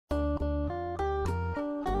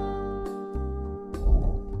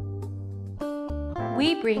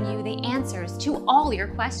we bring you the answers to all your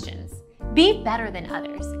questions. Be better than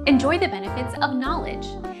others. Enjoy the benefits of knowledge.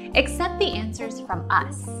 Accept the answers from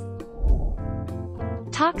us.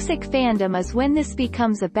 Toxic fandom is when this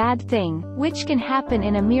becomes a bad thing, which can happen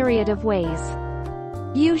in a myriad of ways.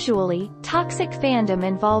 Usually, toxic fandom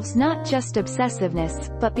involves not just obsessiveness,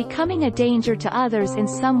 but becoming a danger to others in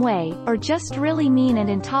some way, or just really mean and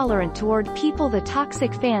intolerant toward people the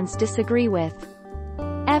toxic fans disagree with.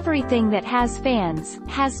 Everything that has fans,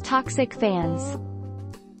 has toxic fans.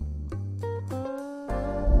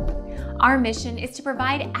 Our mission is to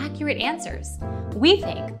provide accurate answers. We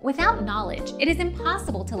think, without knowledge, it is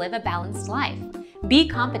impossible to live a balanced life. Be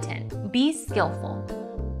competent, be skillful.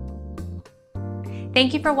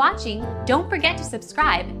 Thank you for watching. Don't forget to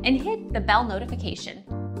subscribe and hit the bell notification.